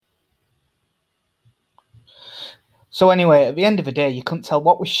So anyway, at the end of the day, you couldn't tell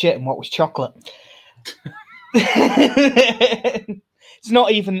what was shit and what was chocolate. It's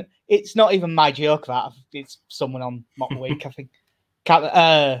not even my joke. That it's someone on Mock Week, I think.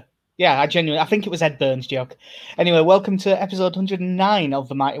 I think it was Ed Burns' joke. Anyway, welcome to episode 109 of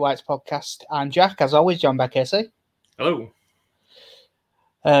the Mighty Whites podcast. I'm Jack, as always, joined by Casey. Hello.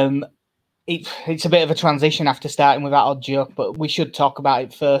 It's a bit of a transition after starting with that odd joke, but we should talk about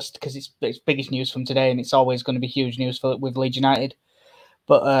it first because it's biggest news from today, and it's always going to be huge news with Leeds United.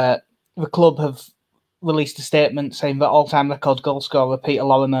 But the club have released a statement saying that all-time record goal scorer Peter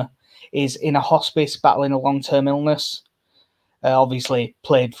Lorimer is in a hospice battling a long-term illness. Obviously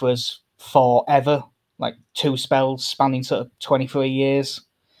played for us forever, like 2 spells spanning sort of 23 years,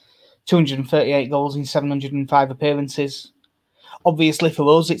 238 goals in 705 appearances. Obviously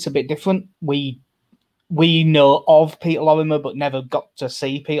for us, it's a bit different. We know of Peter Lorimer, but never got to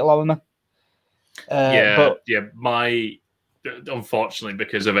see Peter Lorimer. Unfortunately,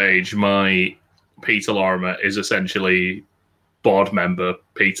 because of age, my Peter Lorimer is essentially board member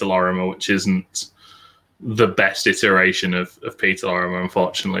Peter Lorimer, which isn't the best iteration of Peter Lorimer,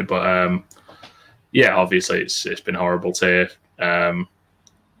 unfortunately. But obviously it's been horrible to hear.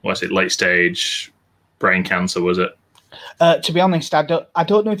 Was it late stage brain cancer? Was it? To be honest, I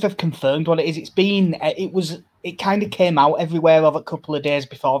don't know if they've confirmed what it is. It kind of came out everywhere over a couple of days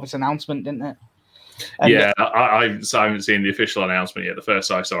before this announcement, didn't it? And I haven't seen the official announcement yet. The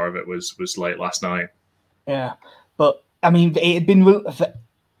first I saw of it was late last night. Yeah, but I mean, it had been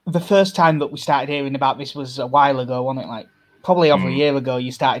the first time that we started hearing about this was a while ago, wasn't it? Like probably over a year ago,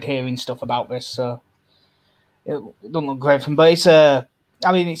 you started hearing stuff about this. So it doesn't look great for him, but it's a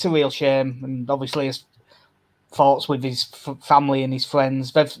real shame, and obviously his thoughts with his family and his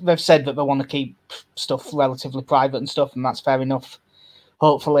friends. They've said that they want to keep stuff relatively private and stuff, and that's fair enough.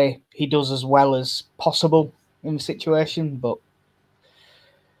 Hopefully he does as well as possible in the situation, but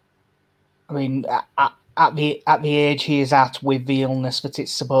I mean, at the age he is at with the illness that it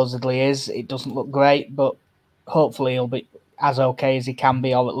supposedly is, it doesn't look great, but hopefully he'll be as okay as he can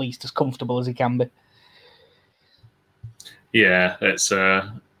be, or at least as comfortable as he can be. Yeah, it's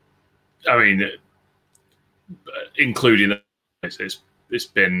including it's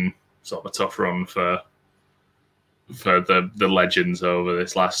been sort of a tough run for the legends over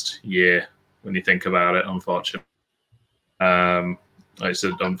this last year when you think about it, unfortunately. It's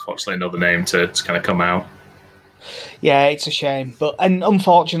unfortunately another name to kind of come out. Yeah, it's a shame, and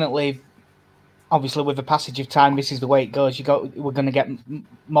unfortunately, obviously with the passage of time, this is the way it goes. We're going to get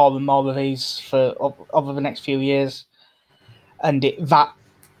more and more of these over the next few years, and that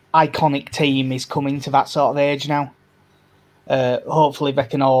iconic team is coming to that sort of age now. Hopefully they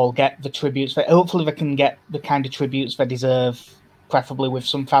can all get the tributes. Hopefully they can get the kind of tributes they deserve, preferably with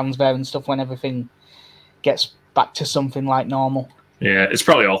some fans there and stuff when everything gets back to something like normal. Yeah, it's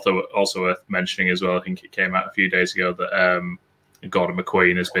probably also worth mentioning as well. I think it came out a few days ago that Gordon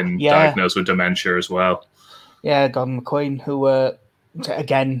McQueen has been diagnosed with dementia as well. Yeah, Gordon McQueen, who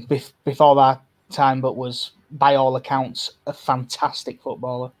again before that time, but was by all accounts a fantastic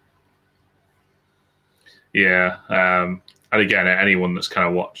footballer. Yeah, and again, anyone that's kind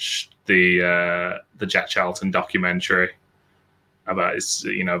of watched the Jack Charlton documentary about his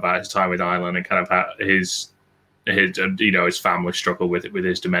time with Ireland and kind of how his family struggle with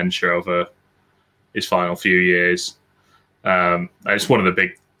his dementia over his final few years. It's one of the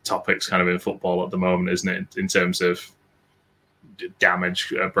big topics kind of in football at the moment, isn't it? In terms of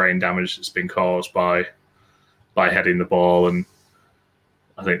damage, brain damage that's been caused by heading the ball, and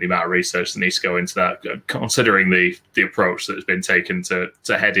I think the amount of research that needs to go into that, considering the approach that has been taken to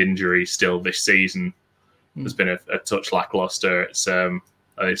head injury still this season, has been a touch lackluster. It's I think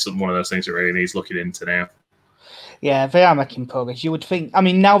it's one of those things that really needs looking into now. Yeah, they are making progress. You would think. I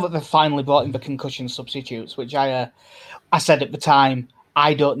mean, now that they've finally brought in the concussion substitutes, which I said at the time,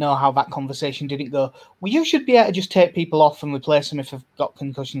 I don't know how that conversation didn't go. Well, you should be able to just take people off and replace them if they've got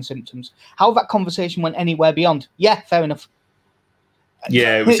concussion symptoms. How that conversation went anywhere beyond? Yeah, fair enough.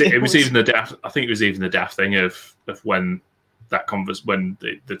 Yeah, it was even the daft. I think it was even the daft thing of when that when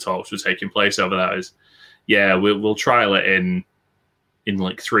the talks were taking place over that is, yeah, we'll trial it in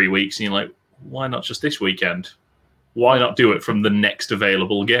like 3 weeks, and you're like, why not just this weekend? Why not do it from the next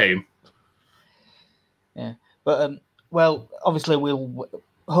available game? Yeah, but well, obviously we'll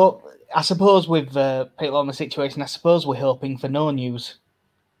hope. I suppose with Peter Lorimer's situation, I suppose we're hoping for no news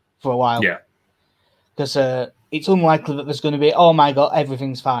for a while. Yeah, because it's unlikely that there's going to be, oh my God,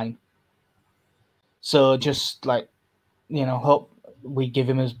 everything's fine. So just hope we give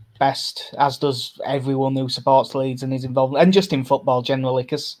him his best, as does everyone who supports Leeds and is involved, and just in football generally,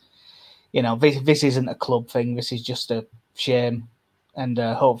 because this isn't a club thing. This is just a shame, and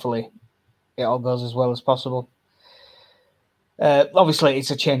hopefully it all goes as well as possible. Obviously,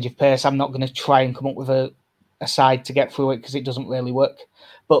 it's a change of pace. I'm not going to try and come up with a side to get through it because it doesn't really work.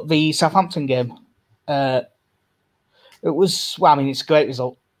 But the Southampton game, it was, it's a great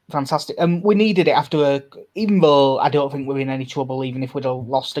result. Fantastic. And we needed it after even though I don't think we're in any trouble, even if we'd have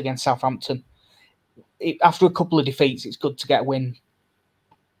lost against Southampton. After a couple of defeats, it's good to get a win.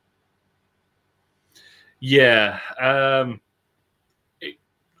 Yeah.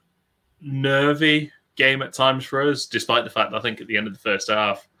 Nervy game at times for us, despite the fact that I think at the end of the first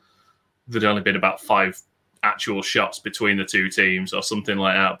half, there'd only been about 5 actual shots between the two teams or something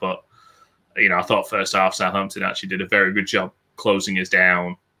like that. But, I thought first half Southampton actually did a very good job closing us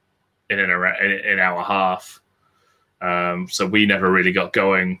down in our half. So we never really got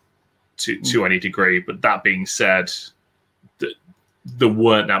going to any degree. But that being said, there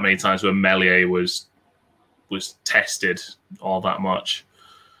weren't that many times where Meslier was tested all that much.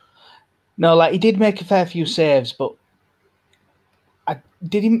 No, he did make a fair few saves, but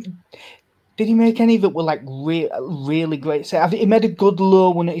did he make any that were really great saves? He made a good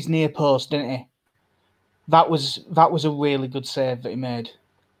low one at his near post, didn't he? That was a really good save that he made.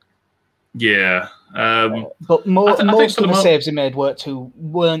 Yeah, but most of the saves he made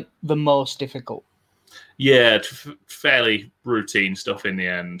weren't the most difficult. Yeah, fairly routine stuff in the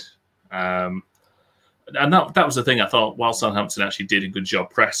end. And that was the thing. I thought while Southampton actually did a good job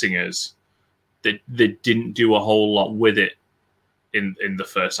pressing us, they didn't do a whole lot with it in the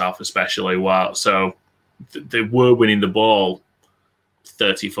first half, especially. So they were winning the ball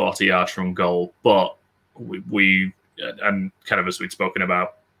 30, 40 yards from goal, but we and kind of as we'd spoken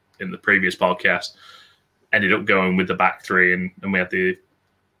about in the previous podcast, ended up going with the back three, and we had the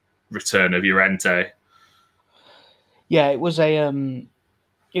return of Llorente. Yeah, it was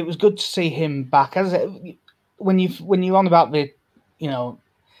it was good to see him back. When you're on about the,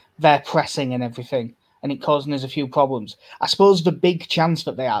 their pressing and everything, and it causing us a few problems. I suppose the big chance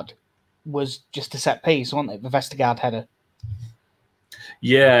that they had was just a set piece, wasn't it? The Vestergaard header.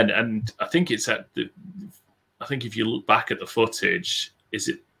 Yeah, and I think it's I think if you look back at the footage, is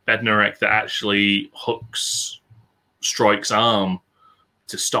it Bednarek that actually hooks Strike's arm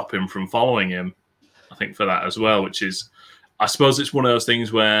to stop him from following him? I think for that as well, which is, I suppose it's one of those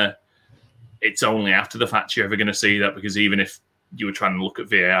things where it's only after the fact you're ever going to see that, because even if you were trying to look at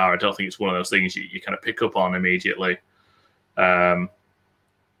VAR, I don't think it's one of those things you kind of pick up on immediately. But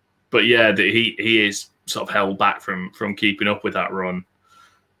yeah, he is sort of held back from keeping up with that run.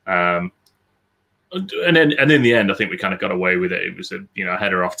 And in the end, I think we kind of got away with it. It was a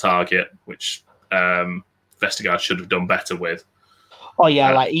header off target, which Vestergaard should have done better with. Oh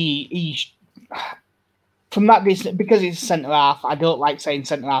yeah, he from that distance, because he's centre half. I don't like saying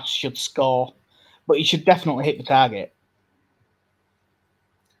centre half should score, but he should definitely hit the target.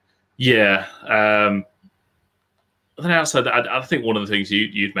 Yeah. Then outside that, I think one of the things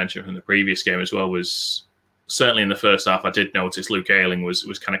you'd mentioned from the previous game as well was, certainly in the first half, I did notice Luke Ayling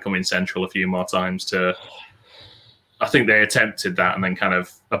was kind of coming central a few more times to. I think they attempted that and then kind of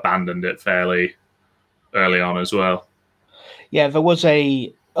abandoned it fairly early on as well. Yeah, there was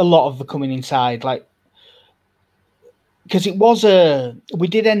a lot of the coming inside, because it was we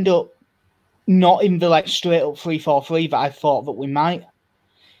did end up not in the straight up 3-4-3 that I thought that we might.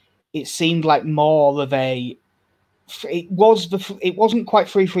 It seemed like more of a. It wasn't quite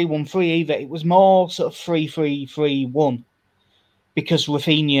 3-3-1-3 either. It was more sort of 3-3-3-1, because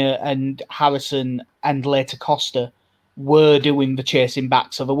Rafinha and Harrison and later Costa were doing the chasing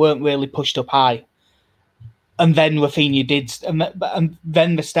back, so they weren't really pushed up high. And then Rafinha did, and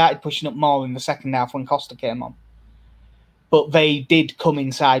then they started pushing up more in the second half when Costa came on. But they did come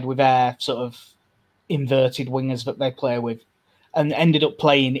inside with their sort of inverted wingers that they play with, and ended up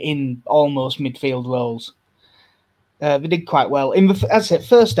playing in almost midfield roles. They did quite well. As I said,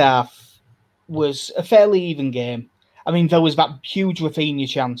 first half was a fairly even game. I mean, there was that huge Rafinha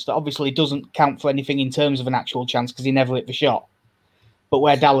chance that obviously doesn't count for anything in terms of an actual chance because he never hit the shot. But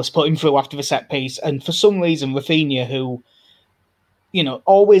where Dallas put him through after the set piece, and for some reason, Rafinha, who,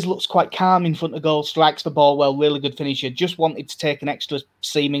 always looks quite calm in front of goal, strikes the ball well, really good finisher, just wanted to take an extra,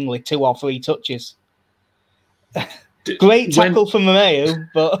 seemingly 2 or 3 touches. Great tackle from Maeu,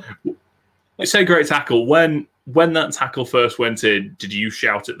 but... You say great tackle. When that tackle first went in, did you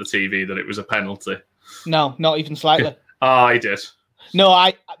shout at the TV that it was a penalty? No, not even slightly. I did. No,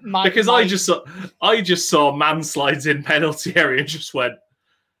 I just saw man slides in penalty area and just went,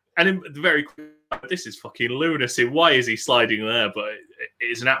 and very quick, this is fucking lunacy. Why is he sliding there? But it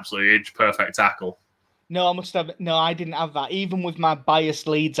is an absolutely inch perfect tackle. No, I didn't have that. Even with my biased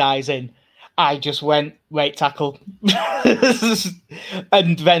Leeds eyes in, I just went, right tackle.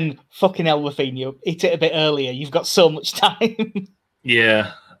 And then, fucking hell, Rafinha, hit it a bit earlier. You've got so much time.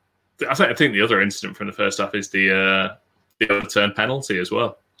 Yeah. I think the other incident from the first half is the overturned penalty as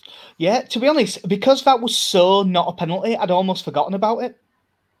well. Yeah, to be honest, because that was so not a penalty, I'd almost forgotten about it.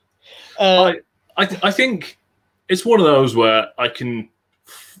 I think it's one of those where I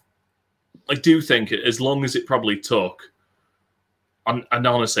do think as long as it probably took, and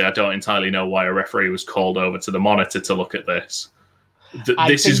honestly, I don't entirely know why a referee was called over to the monitor to look at this.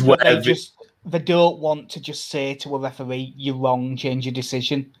 This is where they don't want to just say to a referee, "You're wrong, change your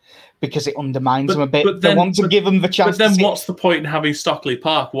decision," because it undermines them a bit. They want to give them the chance. But then, what's the point in having Stockley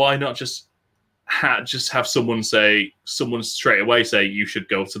Park? Why not just have someone straight away say you should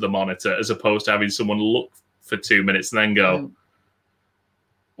go to the monitor, as opposed to having someone look for 2 minutes and then go,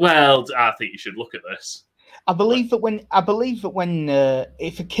 "Well, I think you should look at this." I believe that when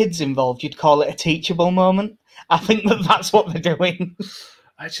if a kid's involved, you'd call it a teachable moment. I think that's what they're doing.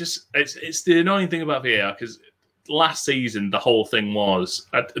 It's the annoying thing about VAR, because last season the whole thing was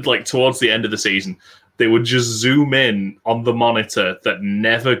towards the end of the season they would just zoom in on the monitor that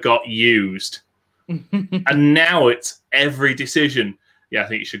never got used, and now it's every decision. Yeah, I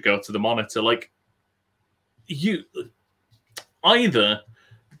think you should go to the monitor. You either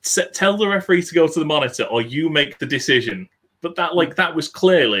tell the referee to go to the monitor, or you make the decision. But that was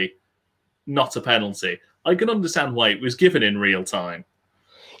clearly not a penalty. I can understand why it was given in real time.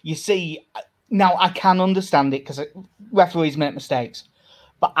 You see, now I can understand it because referees make mistakes,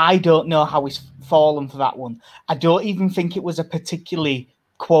 but I don't know how he's fallen for that one. I don't even think it was a particularly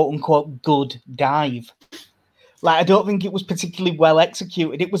quote-unquote good dive. I don't think it was particularly well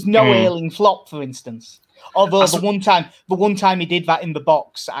executed. It was no ailing flop, for instance. Although the one time he did that in the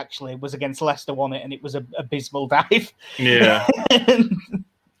box actually was against Leicester, won it, and it was an abysmal dive. Yeah.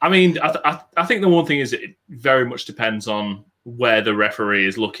 I mean, I think the one thing is it very much depends on where the referee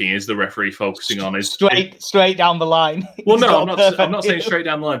is looking. Is the referee focusing on straight down the line? Well, no, I'm not saying straight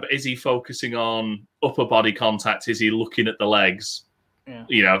down the line, but is he focusing on upper body contact? Is he looking at the legs?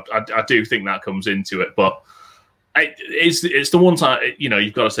 Yeah. I do think that comes into it, but it's the one time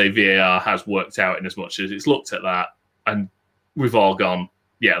you've got to say VAR has worked out in as much as it's looked at that, and we've all gone,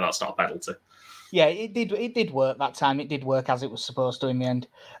 yeah, that's not a penalty. Yeah, it did work that time. It did work as it was supposed to in the end.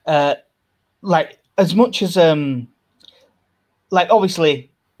 As much as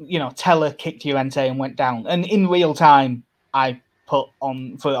obviously, Teller kicked Llorente and went down, and in real time, I put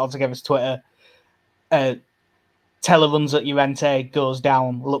on for Altogether's Twitter, Teller runs at Llorente, goes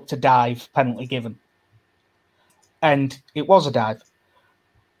down, look to dive, penalty given. And it was a dive.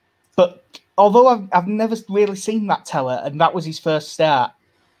 But although I've never really seen that Teller, and that was his first start,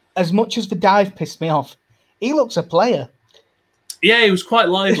 as much as the dive pissed me off, he looks a player. Yeah, he was quite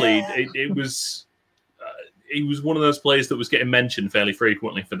lively. It was he was one of those players that was getting mentioned fairly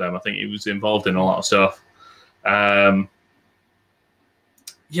frequently for them. I think he was involved in a lot of stuff. Where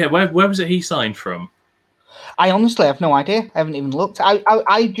was it he signed from? I honestly have no idea. I haven't even looked.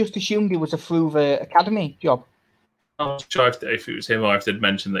 I just assumed he was a through the academy job. I'm not sure if it was him or if they'd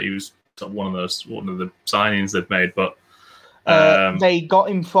mentioned that he was one of the signings they've made, but they got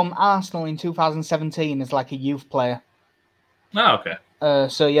him from Arsenal in 2017 as a youth player. Oh, okay.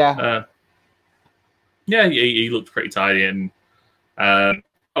 So yeah, he looked pretty tidy, and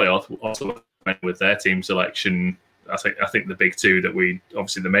probably also with their team selection. I think the big two that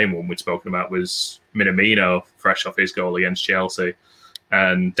the main one we'd spoken about was Minamino, fresh off his goal against Chelsea,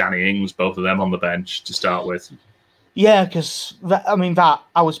 and Danny Ings, both of them on the bench to start with. Yeah, because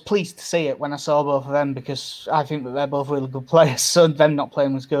I was pleased to see it when I saw both of them, because I think that they're both really good players. So them not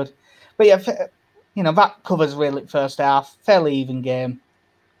playing was good. But yeah, that covers really first half, fairly even game,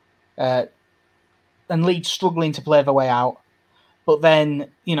 and Leeds struggling to play their way out. But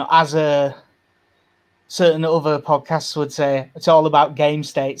then as a certain other podcasts would say, it's all about game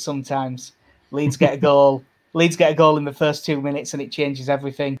state. Sometimes Leeds get a goal. Leeds get a goal in the first 2 minutes, and it changes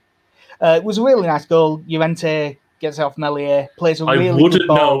everything. It was a really nice goal. Llorente gets off Meslier, plays a really good ball. I wouldn't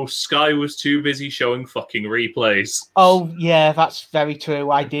know. Sky was too busy showing fucking replays. Oh, yeah, that's very true.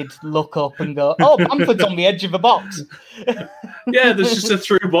 I did look up and go, Bamford's on the edge of the box. Yeah, there's just a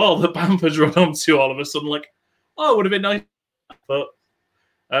through ball that Bamford's run onto all of a sudden, it would have been nice. But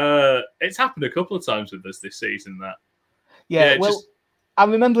it's happened a couple of times with us this season, that. Yeah, I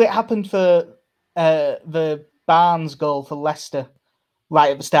remember it happened for the Barnes goal for Leicester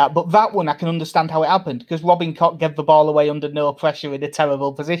right at the start. But that one, I can understand how it happened, because Robin Koch gave the ball away under no pressure in a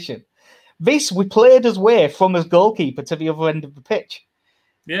terrible position. This, we played his way from his goalkeeper to the other end of the pitch.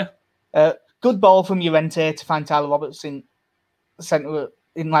 Yeah. Good ball from Llorente to find Tyler Robertson centre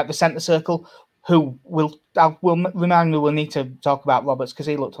in like the centre circle, who will remind me we'll need to talk about Roberts because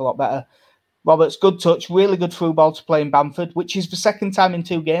he looked a lot better. Roberts, good touch, really good through ball to play in Bamford, which is the second time in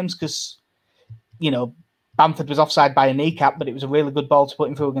 2 games because, Bamford was offside by a kneecap, but it was a really good ball to put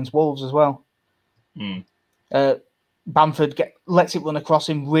him through against Wolves as well. Bamford lets it run across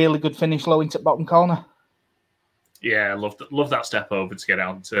him, really good finish low into the bottom corner. Yeah, love that step over to get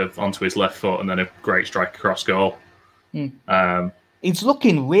onto his left foot and then a great strike across goal. He's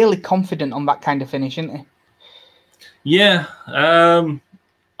looking really confident on that kind of finish, isn't he? Yeah. I'm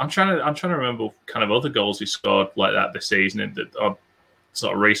trying to remember kind of other goals he scored like that this season that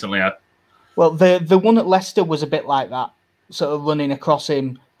sort of recently. Well, the one at Leicester was a bit like that, sort of running across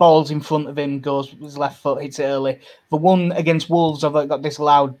him, balls in front of him, goes with his left foot, hits it early. The one against Wolves, I've got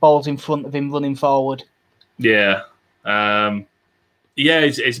disallowed, balls in front of him, running forward. Yeah.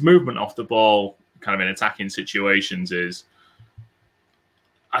 His movement off the ball, kind of in attacking situations, is.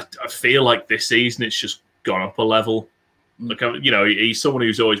 I feel like this season it's just gone up a level. Look, he's someone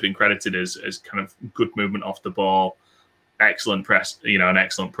who's always been credited as kind of good movement off the ball, excellent press, an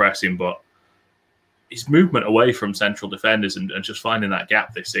excellent pressing, but his movement away from central defenders and just finding that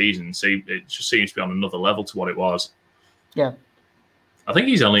gap this season, it just seems to be on another level to what it was. Yeah. I think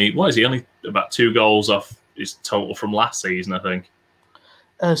he's only about 2 goals off his total from last season, I think.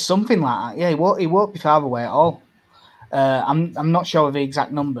 Something like that. Yeah, he won't be far away at all. I'm not sure of the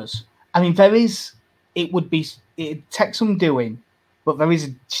exact numbers. I mean, it'd take some doing, but there is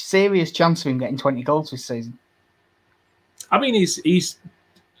a serious chance of him getting 20 goals this season. I mean,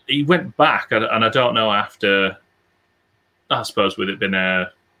 he went back, and I don't know after. I suppose with it been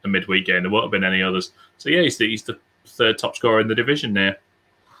a midweek game, there won't have been any others. So yeah, he's the 3rd top scorer in the division now.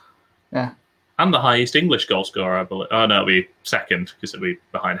 Yeah, and the highest English goal scorer, I believe. Oh no, it'll be 2nd because it'll be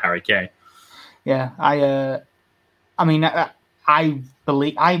behind Harry Kane. Yeah, I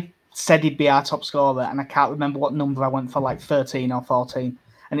believe I said he'd be our top scorer, and I can't remember what number I went for, like 13 or 14.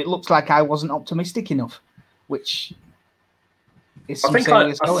 And it looks like I wasn't optimistic enough, which is some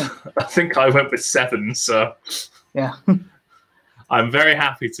serious going. I think I went with 7, so yeah. I'm very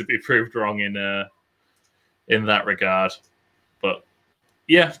happy to be proved wrong in that regard. But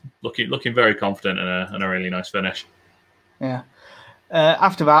yeah, looking very confident and a really nice finish. Yeah.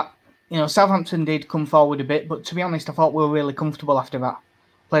 After that, Southampton did come forward a bit, but to be honest, I thought we were really comfortable after that.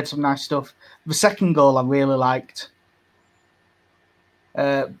 Played some nice stuff. The second goal I really liked.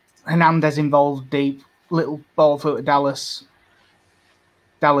 Hernandez involved deep, little ball through to Dallas.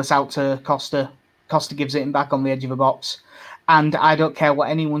 Dallas out to Costa. Costa gives it him back on the edge of the box. And I don't care what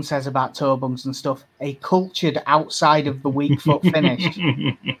anyone says about toe bungs and stuff. A cultured outside of the weak foot finish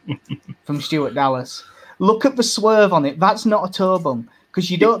from Stuart Dallas. Look at the swerve on it. That's not a toe bung.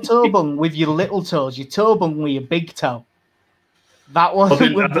 Because you don't toe bung with your little toes. You toe bung with your big toe. That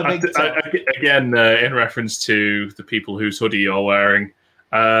wasn't with the big toe. Again, in reference to the people whose hoodie you're wearing,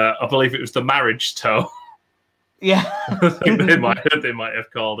 I believe it was the marriage toe. Yeah. I think they might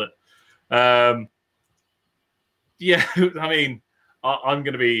have called it. Yeah, I mean, I'm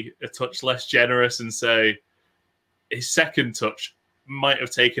going to be a touch less generous and say his second touch might have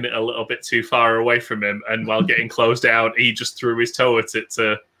taken it a little bit too far away from him, and while getting closed out, he just threw his toe at it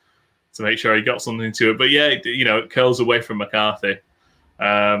to make sure he got something to it. But yeah, it curls away from McCarthy.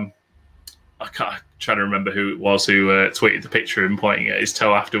 I can't try to remember who it was who tweeted the picture and pointing at his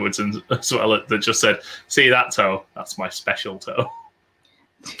toe afterwards, and as well that just said, "See that toe? That's my special toe."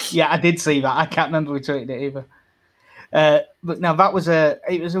 Yeah, I did see that. I can't remember who tweeted it either. But no, it was a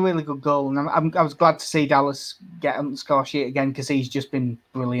really good goal, and I was glad to see Dallas get on the score sheet again because he's just been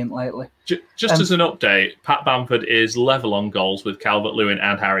brilliant lately. Just as an update, Pat Bamford is level on goals with Calvert-Lewin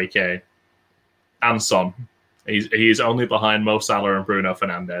and Harry Kane, and Son. He is only behind Mo Salah and Bruno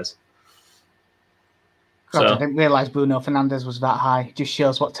Fernandes. God, I didn't realise Bruno Fernandes was that high. Just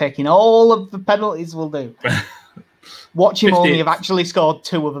shows what taking all of the penalties will do. Watch him only have actually scored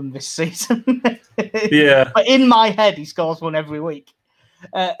 2 of them this season. Yeah. But in my head, he scores 1 every week.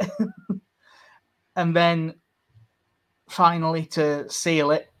 And then finally to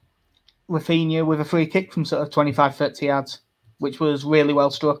seal it, Rafinha with a free kick from sort of 25, 30 yards, which was really well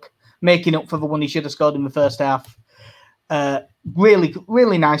struck, making up for the one he should have scored in the first half. Really,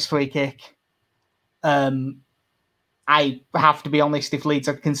 really nice free kick. I have to be honest, if Leeds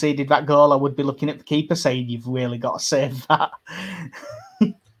had conceded that goal, I would be looking at the keeper saying, you've really got to save that.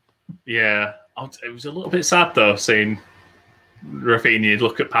 Yeah. It was a little bit sad, though, seeing Rafinha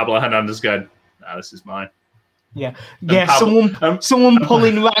look at Pablo Hernandez going, no, this is mine. Yeah. Yeah, someone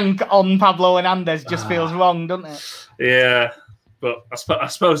pulling rank on Pablo Hernandez just feels wrong, doesn't it? Yeah. But I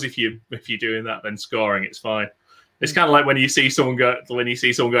suppose if you're doing that, then scoring, it's fine. It's kind of like when you see someone go,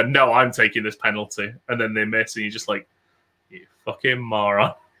 no, I'm taking this penalty, and then they miss, and you're just like, you fucking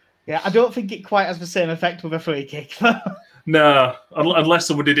moron. Yeah, I don't think it quite has the same effect with a free kick. No, unless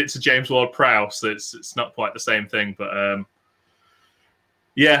someone did it to James Ward-Prowse, it's not quite the same thing. But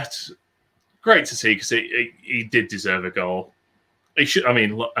yeah, it's great to see because he did deserve a goal. He should. I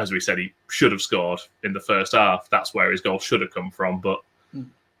mean, as we said, he should have scored in the first half. That's where his goal should have come from. But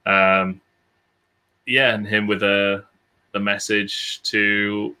yeah, and him with the message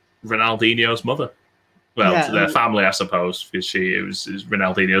to Ronaldinho's mother. Well, to their family, I suppose, because it was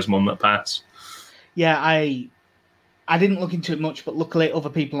Ronaldinho's mum that passed. Yeah, I didn't look into it much, but luckily other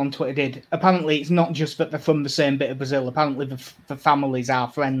people on Twitter did. Apparently, it's not just that they're from the same bit of Brazil. Apparently, the families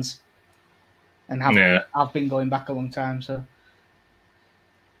are friends and have been going back a long time. So,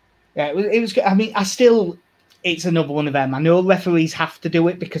 yeah, it was. I mean, it's another one of them. I know referees have to do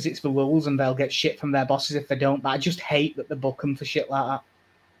it because it's the rules, and they'll get shit from their bosses if they don't. But I just hate that they book them for shit like that.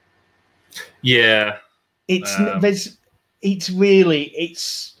 Yeah, there's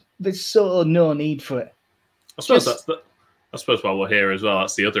so no need for it. I suppose while we're here as well,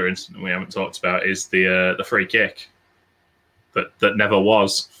 that's the other incident we haven't talked about is the free kick that never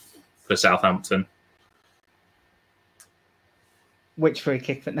was for Southampton. Which free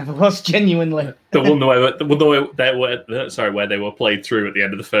kick that never was? Genuinely, the one where they were played through at the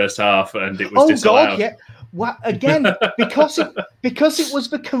end of the first half and it was disallowed. God, yeah. What again? because it was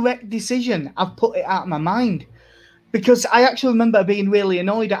the correct decision. I've put it out of my mind because I actually remember being really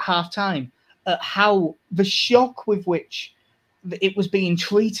annoyed at half time at how the shock with which it was being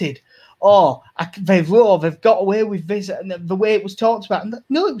treated. They've got away with this, and the way it was talked about. And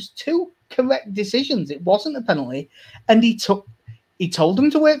no, it was two correct decisions. It wasn't a penalty, and he told them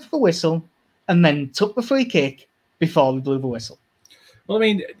to wait for the whistle, and then took the free kick before he blew the whistle. Well, I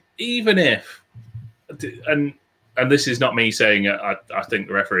mean, even if, and this is not me saying I think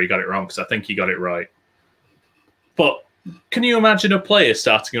the referee got it wrong because I think he got it right, but can you imagine a player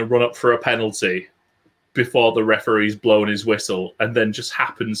starting a run up for a penalty before the referee's blown his whistle and then just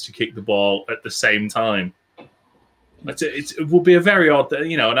happens to kick the ball at the same time? It would be a very odd,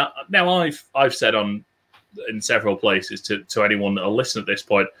 And now I've said in several places to anyone that'll listen at this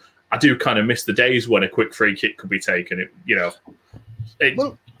point, I do kind of miss the days when a quick free kick could be taken.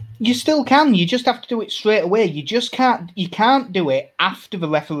 Well, you still can. You just have to do it straight away. You just can't. You can't do it after the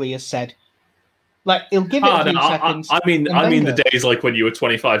referee has said. Like, he'll give it a few seconds. I mean the days like when you were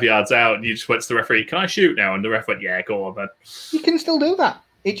 25 yards out and you just went to the referee, can I shoot now? And the ref went, yeah, go on, man. You can still do that.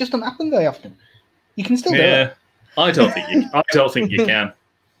 It just doesn't happen very often. You can still do it. I don't think you can.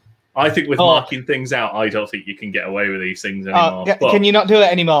 I think with marking things out, I don't think you can get away with these things anymore. Can you not do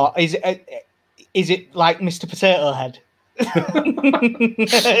it anymore? Is it like Mr. Potato Head?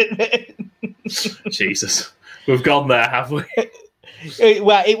 Jesus. We've gone there, have we?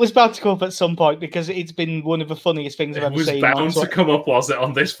 Well, it was bound to come up at some point because it's been one of the funniest things I've ever seen. It was bound to come up, was it,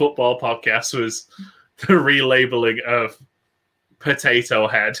 on this football podcast, was the relabeling of Potato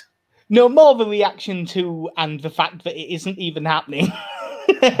Head. No, more of a reaction to and the fact that it isn't even happening.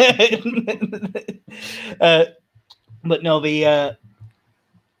 But no,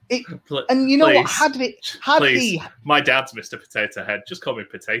 and you know what? My dad's Mr. Potato Head. Just call me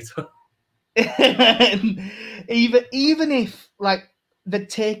Potato. even if like they'd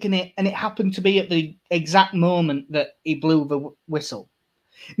taken it and it happened to be at the exact moment that he blew the whistle.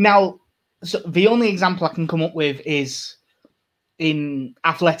 Now, so the only example I can come up with is in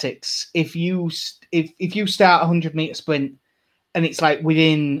athletics. If you start a 100-meter sprint and it's like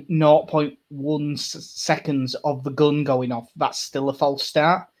within 0.1 seconds of the gun going off, that's still a false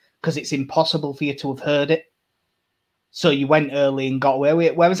start because it's impossible for you to have heard it. So you went early and got away with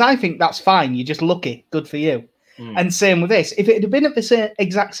it. Whereas I think that's fine. You're just lucky. Good for you. And same with this. If it had been at the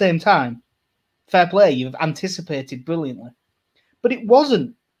exact same time, fair play. You've anticipated brilliantly. But it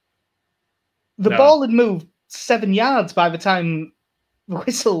wasn't. The ball had moved 7 yards by the time the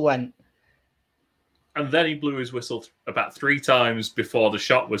whistle went. And then he blew his whistle about 3 times before the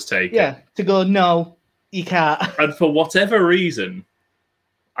shot was taken. Yeah, to go, no, you can't. And for whatever reason,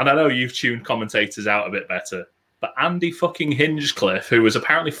 and I know you've tuned commentators out a bit better, but Andy fucking Hinchcliffe, who has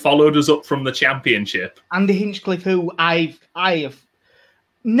apparently followed us up from the championship. Andy Hinchcliffe, who I have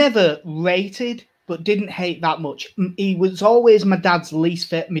never rated, but didn't hate that much. He was always my dad's least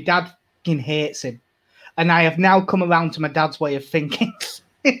fit. My dad fucking hates him. And I have now come around to my dad's way of thinking.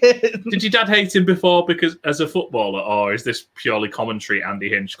 Did your dad hate him before because as a footballer, or is this purely commentary, Andy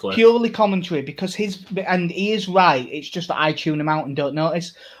Hinchcliffe? Purely commentary, because he is right. It's just that I tune him out and don't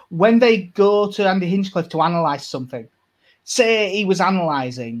notice. When they go to Andy Hinchcliffe to analyse something, say he was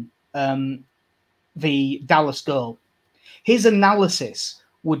analysing the Dallas goal, his analysis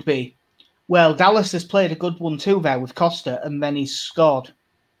would be, well, Dallas has played a good 1-2 there with Costa, and then he's scored.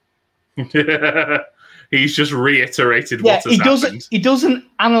 He's just reiterated what has happened. He doesn't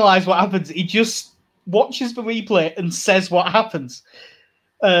analyse what happens. He just watches the replay and says what happens.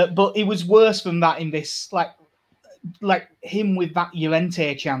 But it was worse than that in this, like him with that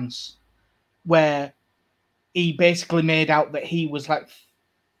Llorente chance, where he basically made out that he was like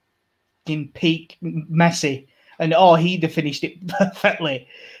in peak Messi, and he'd have finished it perfectly.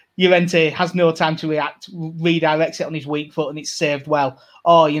 Llorente has no time to react, redirects it on his weak foot, and it's saved well.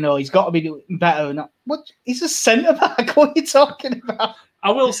 He's got to be doing better. What? He's a centre back. What are you talking about?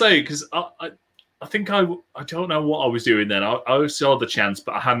 I will say, because I think I don't know what I was doing then. I saw the chance,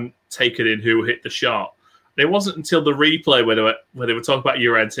 but I hadn't taken in who hit the shot. And it wasn't until the replay where they were talking about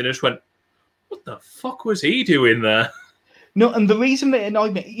Llorente, and I just went, what the fuck was he doing there? No, and the reason it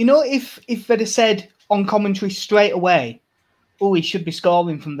annoyed me, if they'd have said on commentary straight away, he should be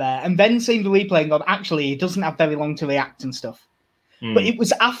scoring from there, and then seeing the replay and gone, actually, he doesn't have very long to react and stuff. But it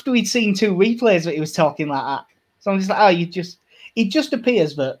was after he'd seen 2 replays that he was talking like that. So I'm just like, it just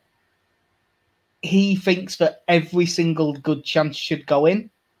appears that he thinks that every single good chance should go in.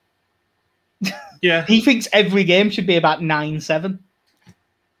 Yeah. He thinks every game should be about 9-7.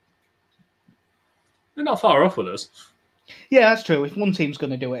 They're not far off with us. Yeah, that's true. If one team's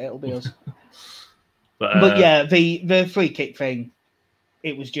going to do it, it'll be us. But yeah, the free kick thing,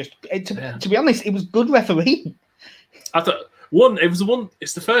 it was just, to be honest, it was good refereeing. I thought,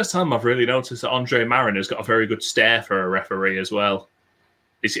 it's the first time I've really noticed that Andre Mariner's got a very good stare for a referee as well.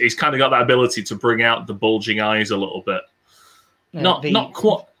 He's kind of got that ability to bring out the bulging eyes a little bit. Not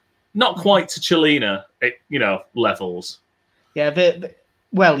quite to Chilena, levels. Yeah, sorry,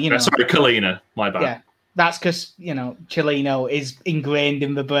 Kalina, my bad. Yeah, that's because, Chileno is ingrained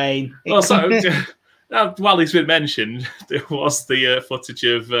in the brain. Well, while he's been mentioned, there was the footage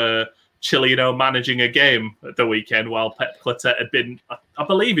of Chileno managing a game at the weekend while Pep Clotet had been, I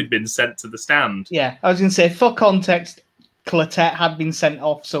believe he'd been sent to the stand. Yeah, I was going to say, for context, Clotet had been sent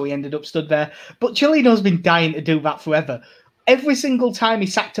off, so he ended up stood there. But Chileno's been dying to do that forever. Every single time he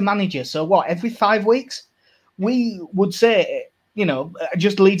sacked a manager, so what, every 5 weeks? We would say,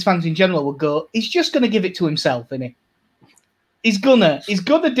 just Leeds fans in general would go, he's just going to give it to himself, isn't he? He's gonna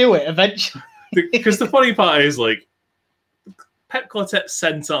do it eventually. Because the funny part is, like, Pep Clotet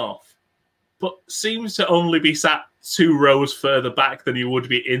sent off, but seems to only be sat 2 rows further back than he would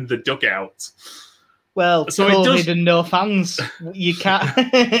be in the dugout. Well, so COVID and no fans, you can't.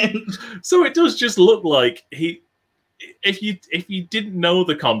 So it does just look like if you didn't know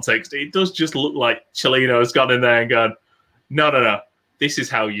the context, it does just look like Chileno has gone in there and gone, no, this is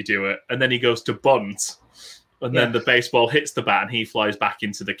how you do it. And then he goes to bunt, and then the baseball hits the bat and he flies back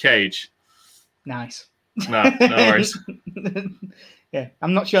into the cage. Nice. No worries. Yeah,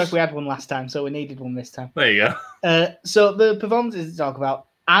 I'm not sure if we had one last time, so we needed one this time. There you go. So the performances to talk about,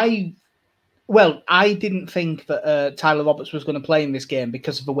 I didn't think that Tyler Roberts was going to play in this game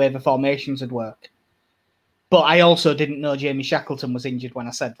because of the way the formations would work. But I also didn't know Jamie Shackleton was injured when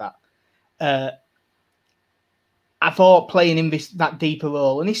I said that. I thought playing in that deeper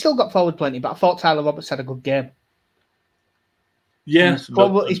role, and he still got forward plenty, but I thought Tyler Roberts had a good game. Yeah.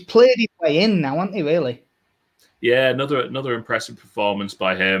 He's played his way in now, hasn't he, really? Yeah, another impressive performance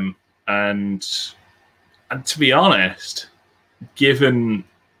by him. And to be honest, given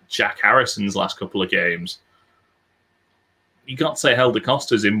Jack Harrison's last couple of games, you got to say Helder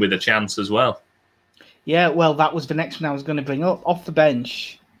Costa's in with a chance as well. Yeah, well, that was the next one I was going to bring up. Off the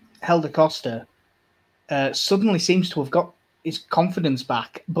bench, Helder Costa suddenly seems to have got his confidence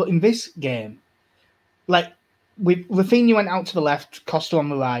back. But in this game, like, with Rafinha went out to the left, Costa on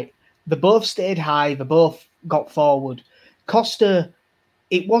the right. They both stayed high. They both got forward. Costa,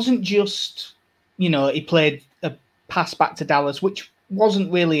 it wasn't just, he played a pass back to Dallas, which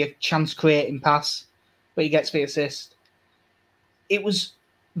wasn't really a chance-creating pass, but he gets the assist. There was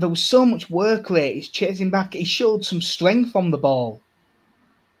so much work rate. He's chasing back. He showed some strength on the ball,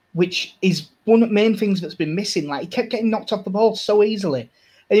 which is one of the main things that's been missing. Like, he kept getting knocked off the ball so easily.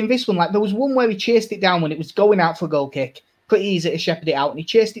 And in this one, like, there was one where he chased it down when it was going out for a goal kick. Pretty easy to shepherd it out, and he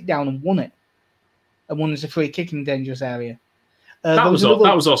chased it down and won it. And won as a free kick in a dangerous area. That was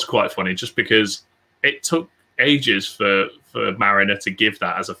also quite funny, just because it took ages for Mariner to give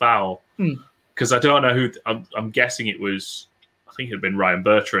that as a foul. Because I don't know who. I'm guessing it was. I think it had been Ryan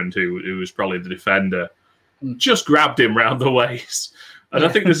Bertrand, who was probably the defender. Just grabbed him round the waist, and I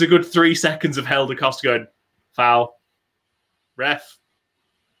think there's a good 3 seconds of Helder Costa going, foul, ref,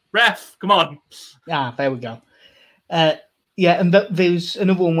 come on. There we go. Yeah, and there's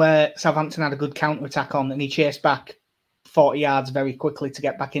another one where Southampton had a good counter-attack on, and he chased back 40 yards very quickly to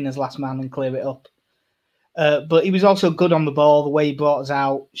get back in as last man and clear it up. But he was also good on the ball, the way he brought us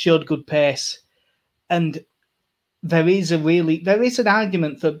out, showed good pace. And there is an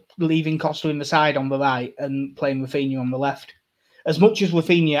argument for leaving Costa in the side on the right and playing Rafinha on the left. As much as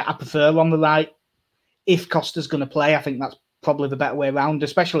Rafinha I prefer on the right, if Costa's going to play, I think that's probably the better way around,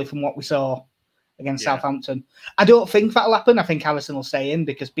 especially from what we saw against Southampton. I don't think that'll happen. I think Harrison will stay in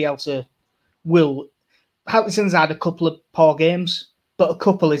because Bielsa will. Harrison's had a couple of poor games, but a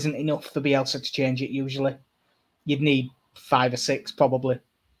couple isn't enough for Bielsa to change it usually. You'd need 5 or 6 probably.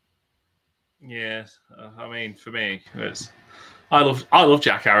 Yeah, I mean, for me, I love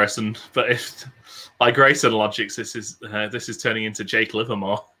Jack Harrison, but if by grace and logic, this is turning into Jake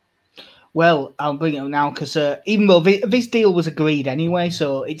Livermore. Well, I'll bring it up now because even though this deal was agreed anyway,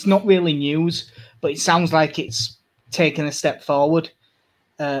 so it's not really news, but it sounds like it's taken a step forward.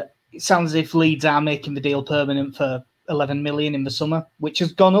 It sounds as if Leeds are making the deal permanent for 11 million in the summer, which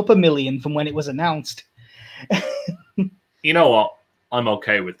has gone up $1 million from when it was announced. You know what? I'm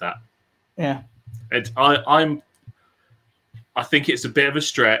okay with that. Yeah, I think it's a bit of a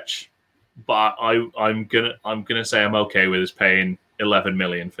stretch, but I'm gonna say I'm okay with us paying 11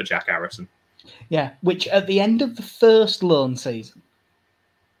 million for Jack Harrison. Yeah, which at the end of the first loan season,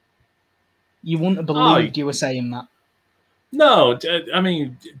 you wouldn't have believed you were saying that. No, I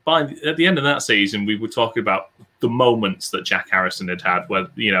mean, at the end of that season, we were talking about the moments that Jack Harrison had, where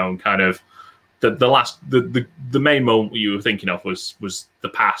kind of the main moment you were thinking of was the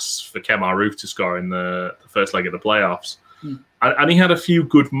pass for Kemar Roof to score in the first leg of the playoffs, and he had a few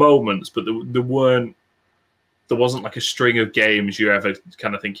good moments, but there wasn't like a string of games you're ever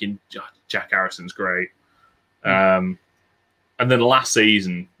kind of thinking Jack Harrison's great. And then last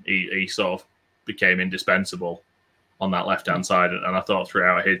season he sort of became indispensable on that left-hand side, and I thought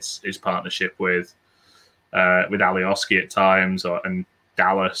throughout his partnership with Alioski at times and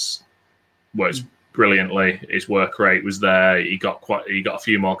Dallas works brilliantly. His work rate was there. He got a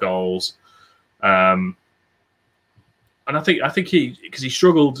few more goals, and I think he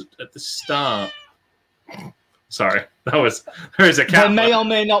struggled at the start. Sorry, there is a cat. There may or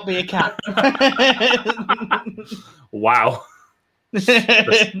may not be a cat. Wow.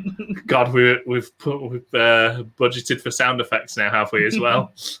 God, we've budgeted for sound effects now, have we, as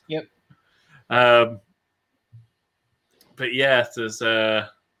well? Yep. But yeah, there's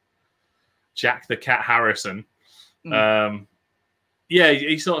Jack the Cat Harrison. Yeah,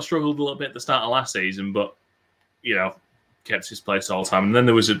 he sort of struggled a little bit at the start of last season, but kept his place all the time. And then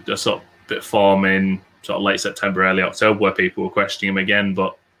there was a sort of bit of form in sort of late September, early October, where people were questioning him again.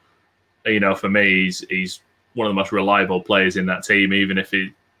 But for me, he's one of the most reliable players in that team, even if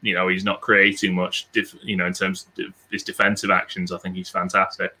he's not creating much, in terms of his defensive actions. I think he's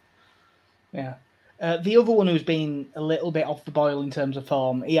fantastic. Yeah. The other one who's been a little bit off the boil in terms of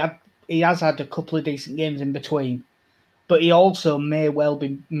form, he has had a couple of decent games in between, but he also may well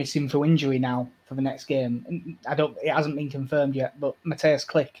be missing for injury now for the next game. It hasn't been confirmed yet, but Matthias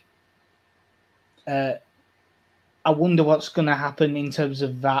Klich. I wonder what's going to happen in terms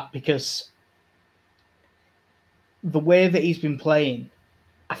of that, because the way that he's been playing,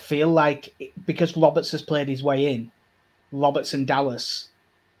 I feel like because Roberts has played his way in, Roberts and Dallas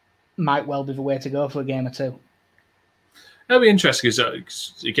might well be the way to go for a game or two. That'll be interesting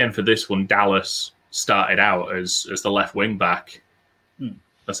because, again, for this one, Dallas started out as the left wing back,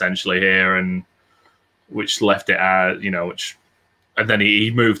 essentially here, and which left it as and then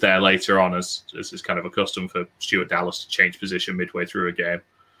he moved there later on as is kind of a custom for Stuart Dallas to change position midway through a game.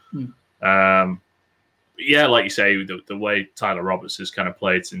 Yeah, like you say, the way Tyler Roberts has kind of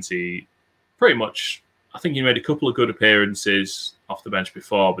played since he pretty much, I think he made a couple of good appearances off the bench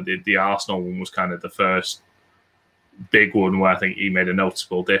before, but the Arsenal one was kind of the first big one where I think he made a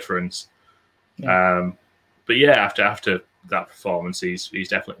noticeable difference. Yeah. But yeah, after that performance, he's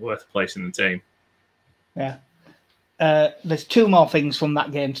definitely worth a place in the team. Yeah. There's 2 more things from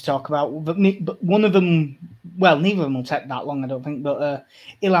that game to talk about, but one of them, well, neither of them will take that long, I don't think, but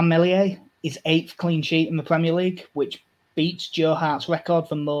Illan Meslier is 8th clean sheet in the Premier League, which beats Joe Hart's record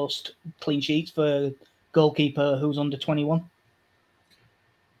for most clean sheets for a goalkeeper who's under 21.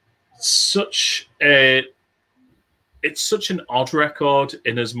 It's such an odd record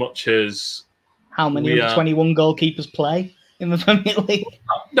in as much as how many under 21 goalkeepers play in the Premier League.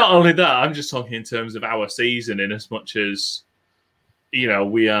 Not only that, I'm just talking in terms of our season, in as much as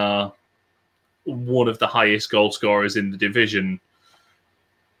we are one of the highest goal scorers in the division,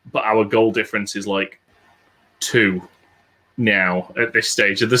 but our goal difference is like 2 now at this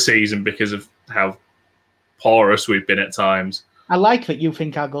stage of the season because of how porous we've been at times. I like that you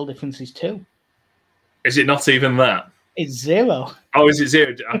think our goal difference is 2. Is it not even that? It's 0. Oh, is it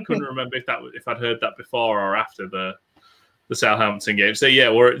 0? I couldn't remember if I'd heard that before or after the Southampton game. So yeah,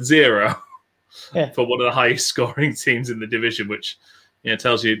 we're at 0 for one of the highest scoring teams in the division, which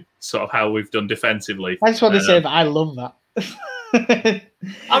tells you sort of how we've done defensively. I just want to say that I love that.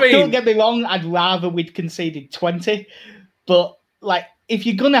 I mean, don't get me wrong, I'd rather we'd conceded 20, but like if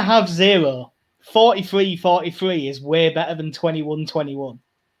you're gonna have 0, 43-43 is way better than 21-21.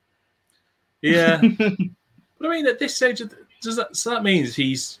 Yeah. But I mean, at this stage, that means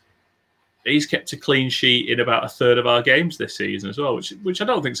he's kept a clean sheet in about a third of our games this season as well, which I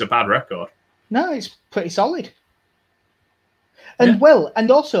don't think is a bad record. No, it's pretty solid. And well,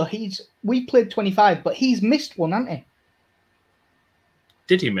 and also we played 25, but he's missed one, hasn't he?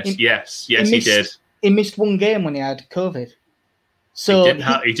 Did he miss? Yes, he did. He missed one game when he had COVID. So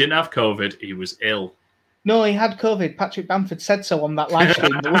he didn't have COVID. He was ill. No, he had COVID. Patrick Bamford said so on that live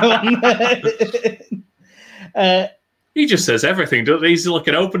stream. He just says everything, doesn't he? He's like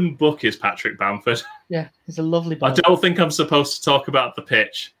an open book, is Patrick Bamford. Yeah, he's a lovely boy. I don't think I'm supposed to talk about the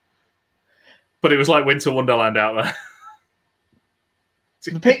pitch, but it was like Winter Wonderland out there.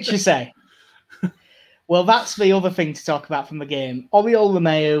 The pitch, you say? Well, that's the other thing to talk about from the game. Oriol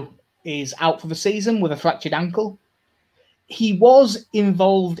Romeu is out for the season with a fractured ankle. He was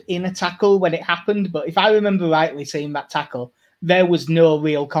involved in a tackle when it happened, but if I remember rightly seeing that tackle, there was no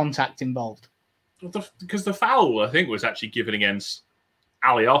real contact involved. Because the foul, I think, was actually given against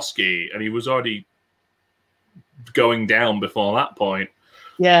Alioski, and he was already going down before that point.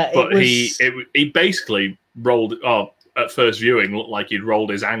 Yeah, but he basically rolled. Oh, at first viewing, looked like he'd rolled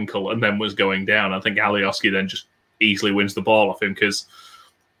his ankle and then was going down. I think Alioski then just easily wins the ball off him because,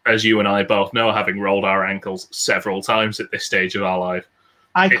 as you and I both know, having rolled our ankles several times at this stage of our life,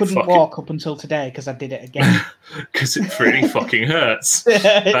 I couldn't walk up until today because I did it again. Because it really fucking hurts.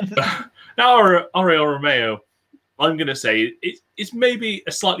 Now, Oriol Romeu, I'm going to say it's maybe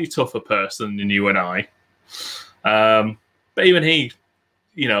a slightly tougher person than you and I. But even he,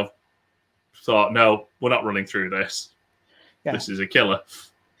 thought, no, we're not running through this. Yeah. This is a killer.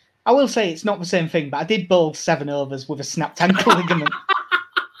 I will say it's not the same thing, but I did bowl 7 overs with a snapped ankle ligament.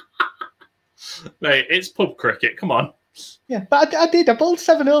 Mate, it's pub cricket. Come on. Yeah, but I did. I bowled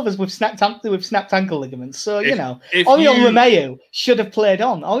 7 overs with snapped ankle ligaments. So Oriol Romeu should have played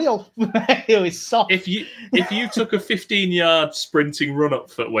on. Oriol Romeu is soft. If you took a 15-yard sprinting run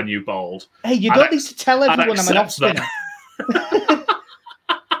up foot when you bowled, hey, you don't need to tell everyone I'm an off spinner.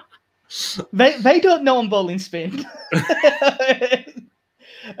 They don't know I'm bowling spin.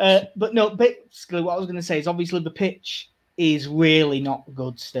 But no, basically what I was going to say is obviously the pitch is really not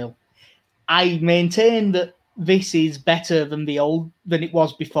good still. I maintain that this is better than it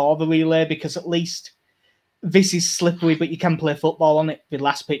was before the relay, because at least this is slippery, but you can play football on it. The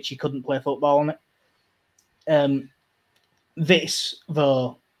last pitch, you couldn't play football on it. This,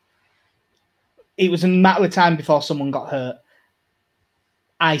 though, it was a matter of time before someone got hurt.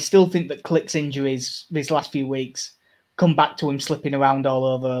 I still think that Click's injuries these last few weeks come back to him slipping around all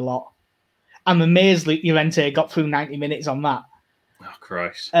over a lot. I'm amazed that Llorente got through 90 minutes on that. Oh,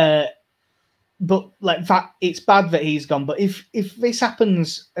 Christ. But like that, it's bad that he's gone. But if this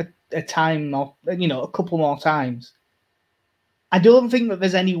happens a time or a couple more times, I don't think that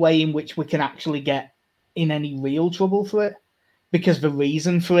there's any way in which we can actually get in any real trouble for it, because the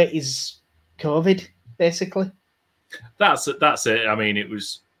reason for it is COVID, basically. That's it. I mean,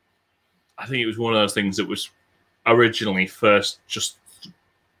 I think it was one of those things that was originally first just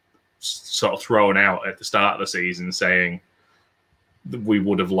sort of thrown out at the start of the season, saying that we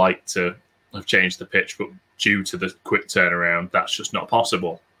would have liked to have changed the pitch, but due to the quick turnaround, that's just not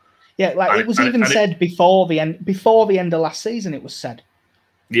possible. Yeah, it was said before the end of last season. It was said.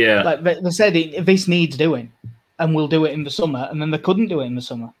 Yeah, like they said this needs doing, and we'll do it in the summer, and then they couldn't do it in the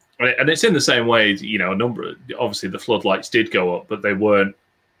summer. And it's in the same way, obviously the floodlights did go up, but they weren't.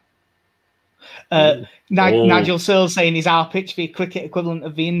 Nigel Searle saying, is our pitch the cricket equivalent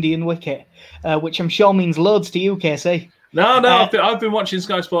of the Indian wicket? Which I'm sure means loads to you, KC. No, I've been watching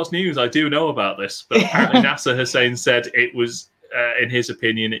Sky Sports News. I do know about this, but apparently Nasser Hussain said it was, in his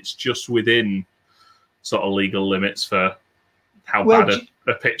opinion, it's just within sort of legal limits for how bad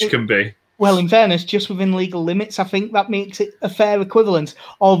a pitch can be. Well, in fairness, just within legal limits, I think that makes it a fair equivalent.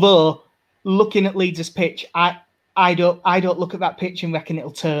 Although, looking at Leeds' pitch, I don't look at that pitch and reckon it'll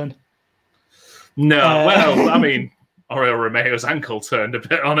turn. No, well, I mean, Oriol Romeu's ankle turned a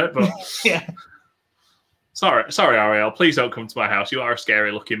bit on it, but yeah. Sorry, Oriol. Please don't come to my house. You are a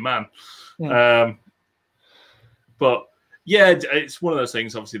scary-looking man. Yeah. But yeah, it's one of those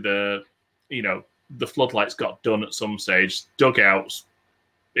things. Obviously, the the floodlights got done at some stage. Dugouts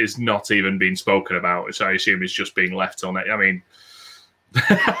is not even being spoken about, which I assume is just being left on it. I mean,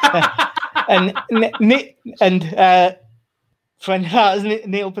 friend of ours,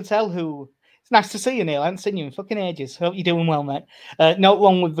 Neil Patel, who it's nice to see you, Neil. I haven't seen you in fucking ages. Hope you're doing well, mate. Not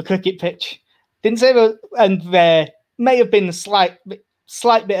wrong with the cricket pitch. Didn't say that, and there may have been a slight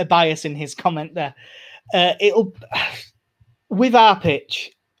bit of bias in his comment there. It'll with our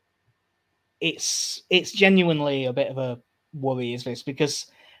pitch, it's genuinely a bit of a worry, is this, because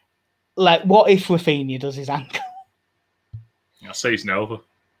like, what if Rafinha does his ankle? Season over.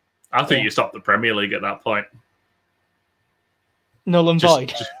 I think you stop the Premier League at that point. Null and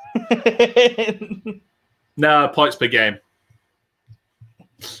void. No, points per game.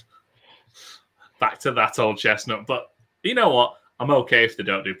 Back to that old chestnut. But you know what? I'm okay if they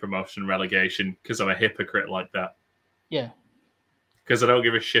don't do promotion and relegation because I'm a hypocrite like that. Yeah. Because I don't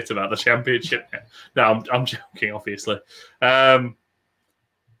give a shit about the championship. No, I'm joking, obviously. Yeah,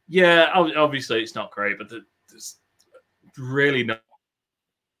 obviously it's not great, but there's really not.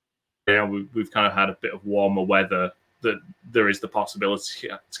 Yeah, we've kind of had a bit of warmer weather. That there is the possibility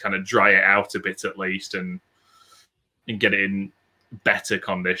to kind of dry it out a bit at least and get it in better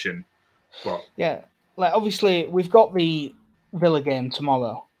condition. But yeah, like obviously we've got the Villa game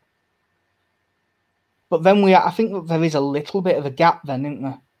tomorrow, but then I think that there is a little bit of a gap then, isn't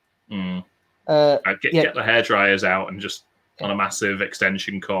there? Get the hairdryers out and just on a massive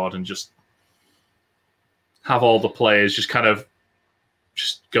extension cord and just have all the players just kind of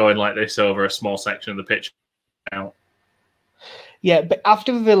just going like this over a small section of the pitch out. Yeah, but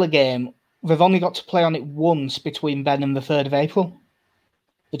after the Villa game, they've only got to play on it once between then and the 3rd of April.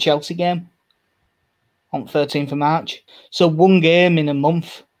 The Chelsea game on 13th of March. So one game in a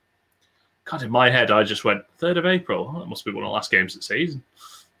month. God, in my head, I just went, 3rd of April? Oh, that must be one of the last games of the season.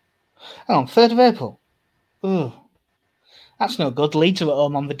 Oh, 3rd of April? Oh, that's no good. Leeds are at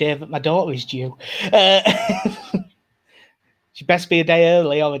home on the day that my daughter is due. She best be a day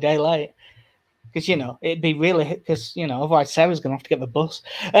early or a day late. Because, it'd be really... Because, otherwise Sarah's going to have to get the bus.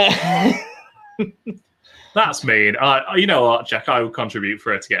 That's mean. You know what, Jack? I would contribute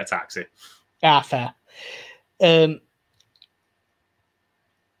for her to get a taxi. Fair. I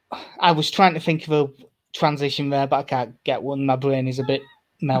was trying to think of a transition there, but I can't get one. My brain is a bit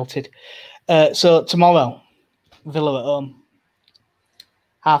melted. So, tomorrow, Villa at home.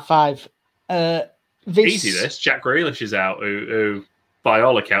 5:30. Easy, this. Jack Grealish is out, who by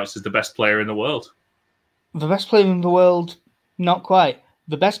all accounts, is the best player in the world. The best player in the world? Not quite.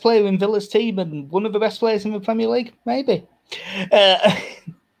 The best player in Villa's team and one of the best players in the Premier League? Maybe.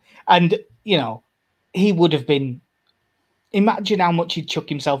 And, he would have been... Imagine how much he'd chuck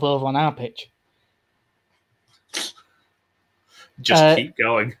himself over on our pitch. Just keep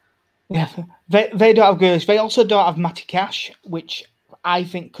going. Yeah, they don't have Grealish. They also don't have Matty Cash, which I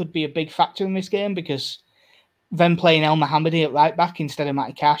think could be a big factor in this game because them playing El Mohammadi at right back instead of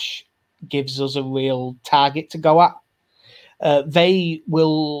Matty Cash gives us a real target to go at. They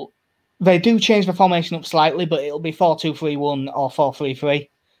do change the formation up slightly, but it'll be 4-2-3-1 or 4-3-3.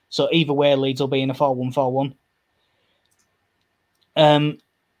 So either way, Leeds will be in a 4-1-4-1.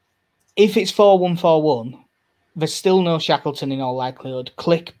 If it's 4-1-4-1, there's still no Shackleton in all likelihood.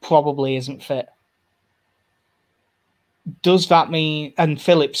 Click probably isn't fit. Does that mean... And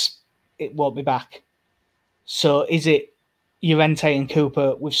Phillips, it won't be back. So is it Llorente and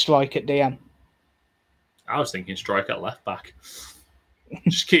Cooper with Strike at DM? I was thinking Strike at left back.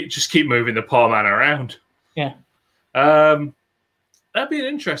 just keep moving the poor man around. Yeah. That'd be an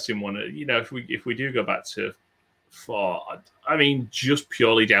interesting one. If we do go back to 4, I mean, just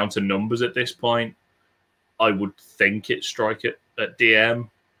purely down to numbers at this point, I would think it's Strike at DM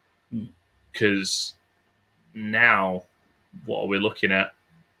because now what are we looking at?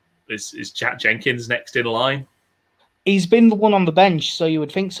 Is Jack Jenkins next in line? He's been the one on the bench, so you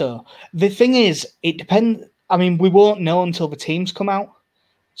would think so. The thing is, it depends. I mean, we won't know until the teams come out.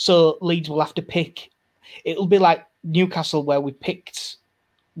 So Leeds will have to pick. It'll be like Newcastle, where we picked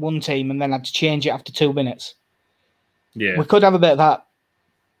one team and then had to change it after 2 minutes. Yeah. We could have a bit of that.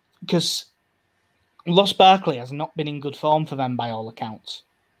 Because Ross Barkley has not been in good form for them by all accounts.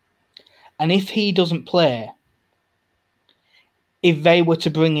 And if he doesn't play, if they were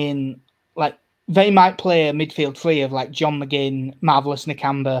to bring in, they might play a midfield three of John McGinn, Marvelous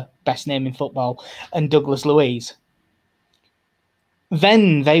Nakamba, best name in football, and Douglas Luiz.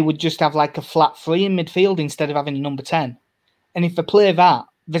 Then they would just have a flat 3 in midfield instead of having a number 10. And if they play that,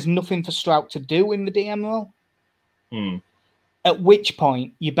 there's nothing for Strout to do in the DM role. At which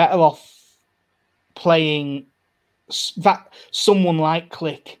point, you're better off playing that someone like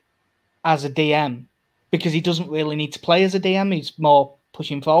Click as a DM because he doesn't really need to play as a DM. He's more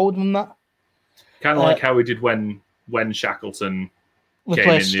pushing forward than that. Kind of like how we did when Shackleton came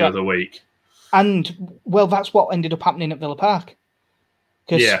in the other week. And, well, that's what ended up happening at Villa Park.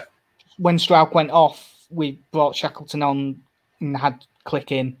 Because when Struijk went off, we brought Shackleton on and had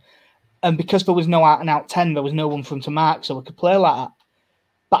Click in. And because there was no out-and-out 10, there was no one for him to mark, so we could play like that.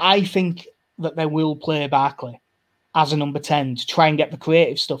 But I think that they will play Barkley as a number 10 to try and get the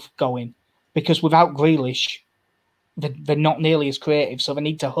creative stuff going. Because without Grealish, they're not nearly as creative, so they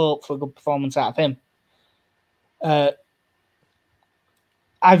need to hope for a good performance out of him.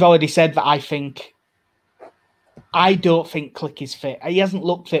 I've already said that I don't think Click is fit. He hasn't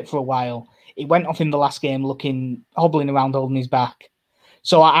looked fit for a while. He went off in the last game hobbling around holding his back.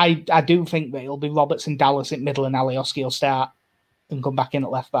 So I do think that it'll be Robertson, Dallas at middle and Alioski will start and come back in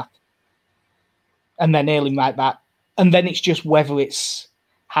at left back. And then Ayling right back. And then it's just whether it's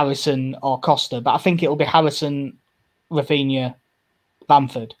Harrison or Costa. But I think it'll be Harrison, Rafinha,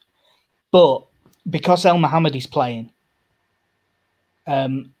 Bamford. But because El Mohamed is playing,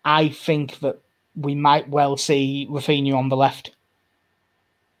 I think that we might well see Rafinha on the left.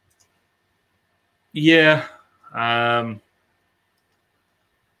 Yeah. As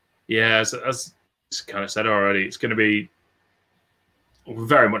kind of said already, it's going to be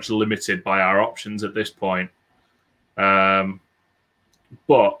very much limited by our options at this point. But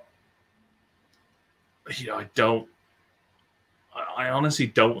I honestly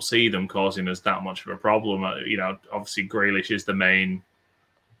don't see them causing us that much of a problem. Obviously Grealish is the main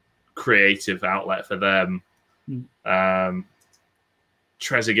creative outlet for them.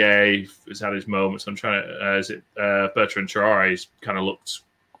 Trezeguet has had his moments. I'm trying to, Bertrand Traore's kind of looked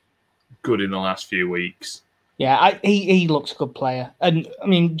good in the last few weeks. Yeah, he looks a good player. And, I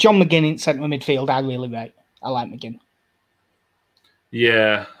mean, John McGinn in centre midfield, I really rate. I like McGinn.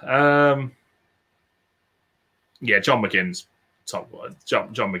 Yeah. John McGinn's top.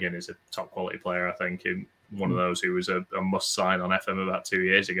 John McGinn is a top quality player, I think, and one of those who was a must sign on FM about 2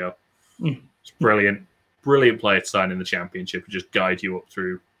 years ago. It's brilliant player to sign in the Championship and just guide you up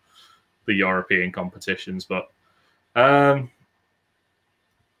through the European competitions. But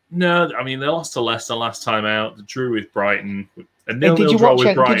no, I mean, they lost to Leicester last time out. They drew with Brighton. A 0-0 draw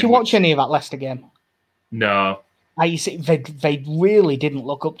with Brighton. Did you watch any of that Leicester game? No. You see, they really didn't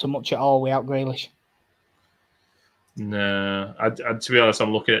look up to much at all without Grealish. No. To be honest,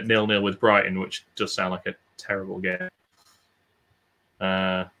 I'm looking at 0-0 with Brighton, which does sound like a terrible game.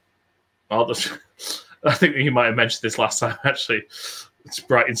 I think you might have mentioned this last time, actually. It's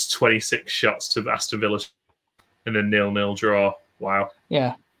Brighton's 26 shots to Aston Villa in a 0-0 draw. Wow.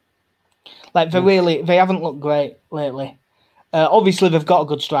 Yeah. Like, they haven't looked great lately. Obviously, they've got a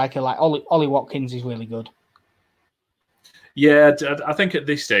good striker. Like, Ollie Watkins is really good. Yeah, I think at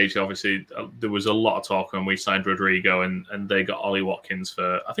this stage, obviously, there was a lot of talk when we signed Rodrigo and they got Ollie Watkins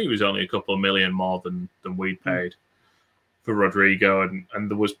for, I think it was only a couple of million more than we'd paid for Rodrigo.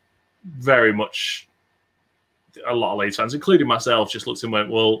 And there was very much a lot of Leeds fans, including myself, just looked and went,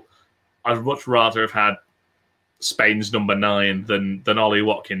 well, I'd much rather have had Spain's number 9 than Ollie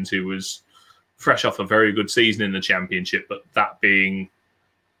Watkins, who was fresh off a very good season in the Championship, but that being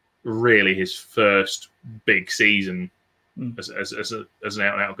really his first big season as an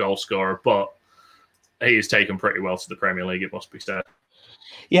out-and-out goal scorer. But he has taken pretty well to the Premier League, it must be said.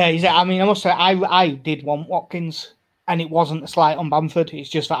 Yeah, I mean, I must say, I did want Watkins, and it wasn't a slight on Bamford. It's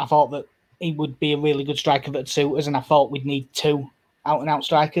just that I thought that he would be a really good striker that would suit us, and I thought we'd need 2 out-and-out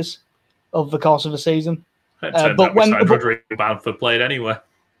strikers over the course of the season. But when Rodrigo Bamford played anyway.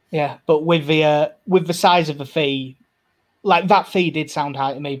 Yeah, but with the size of the fee, like that fee did sound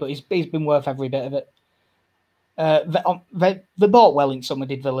high to me, but he's been worth every bit of it. They bought well in summer,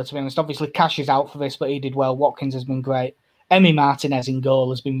 did Villa, to be honest. Obviously, Cash is out for this, but he did well. Watkins has been great. Emi Martinez in goal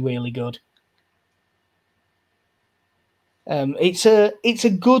has been really good. It's a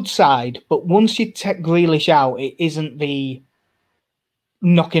good side, but once you take Grealish out, it isn't the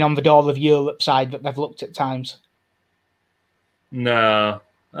knocking on the door of Europe side that they've looked at times. No.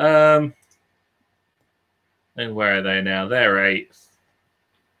 And where are they now? They're 8th.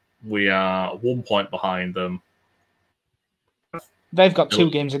 We are 1 point behind them. They've got 2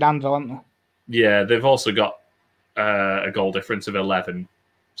 games in hand, though, haven't they? Yeah, they've also got a goal difference of 11,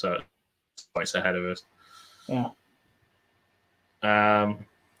 so it's points ahead of us. Yeah. But,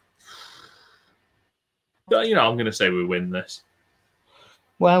 I'm going to say we win this.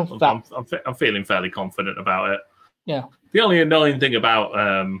 Well, I'm feeling fairly confident about it. Yeah. The only annoying thing about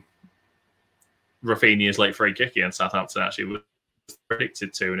Rafinha's late free kick against Southampton actually was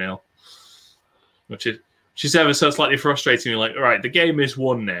predicted 2-0, which is ever so slightly frustrating. You're like, all right, the game is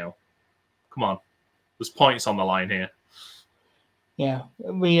won now. Come on. There's points on the line here. Yeah,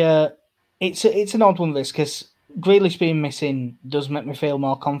 it's an odd one, this, because Grealish being missing does make me feel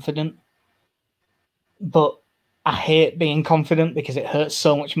more confident. But I hate being confident because it hurts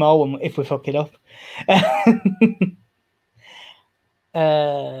so much more if we fuck it up.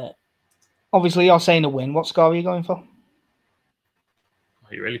 Obviously, you're saying a win. What score are you going for?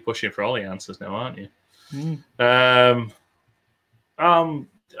 You're really pushing for all the answers now, aren't you? I'm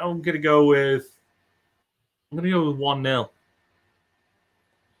gonna go with 1-0.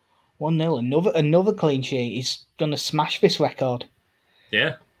 1-0. Another clean sheet. He's gonna smash this record.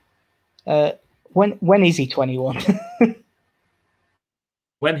 Yeah. When is he 21?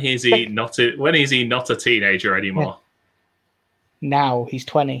 When is he not a teenager anymore? Now he's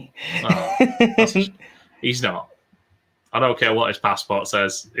 20. Oh, he's not. I don't care what his passport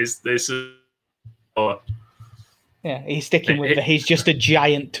says. Yeah, he's sticking with it. He's just a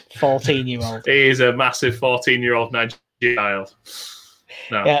giant 14-year-old. He is a massive 14-year-old Nigerian child.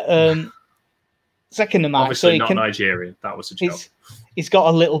 No. Yeah. Second of March. Obviously not Nigerian. That was a joke. He's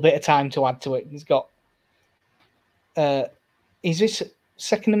got a little bit of time to add to it. He's got. Is this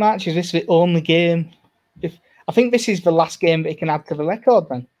 2nd of March? Is this the only game? I think this is the last game that he can add to the record.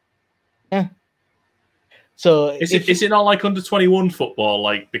 Then. Yeah. So is it not like under 21 football?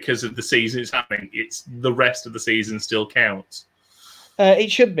 Like, because of the season it's happening, it's the rest of the season still counts.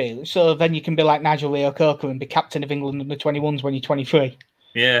 It should be. So then you can be like Nigel Reo-Coker and be captain of England under 21s when you're 23.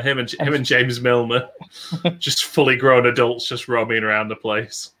 Yeah, him and James Milner, just fully grown adults, just roaming around the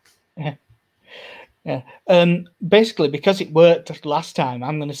place. Yeah. Basically, because it worked last time,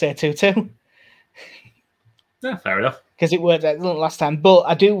 I'm going to say 2-2. Yeah, fair enough. Because it worked last time. But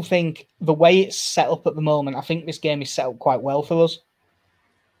I do think the way it's set up at the moment, I think this game is set up quite well for us.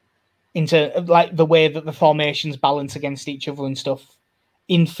 Into like the way that the formations balance against each other and stuff,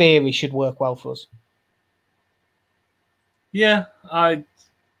 in theory, should work well for us. Yeah, I'm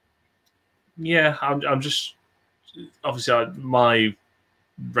just obviously my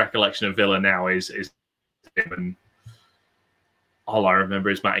recollection of Villa now is him, and all I remember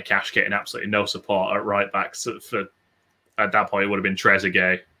is Matty Cash getting absolutely no support at right back. So at that point, it would have been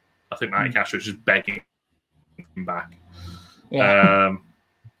Trezeguet. I think Matty Cash was just begging him back. Yeah.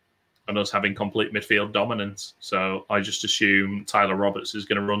 And us having complete midfield dominance. So I just assume Tyler Roberts is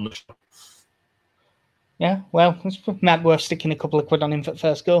going to run the show. Yeah, well, it's not worth sticking a couple of quid on him for the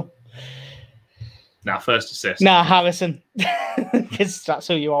first goal. Nah, first assist. Nah, Harrison. Because that's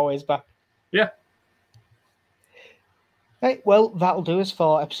who you always back. Yeah. Right, well, that'll do us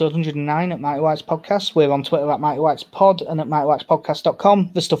for episode 109 at Mighty White's Podcast. We're on Twitter at Mighty White's Pod and at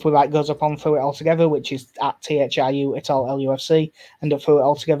MightyWhitesPodcast.com. The stuff we write goes up on Through It All Together, which is at THRU, it's all LUFC, and at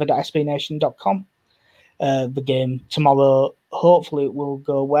throughitaltogether.sbnation.com. The game tomorrow, hopefully it will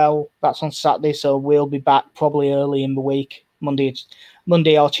go well. That's on Saturday, so we'll be back probably early in the week, Monday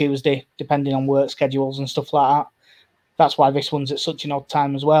or Tuesday, depending on work schedules and stuff like that. That's why this one's at such an odd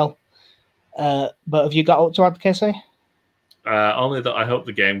time as well. But have you got up to add, Casey? Only that I hope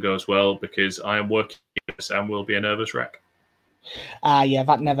the game goes well, because I am working and will be a nervous wreck. Yeah,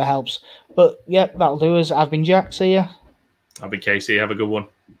 that never helps. But yeah, that'll do us. I've been Jack. See ya. I've been Casey. Have a good one.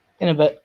 In a bit.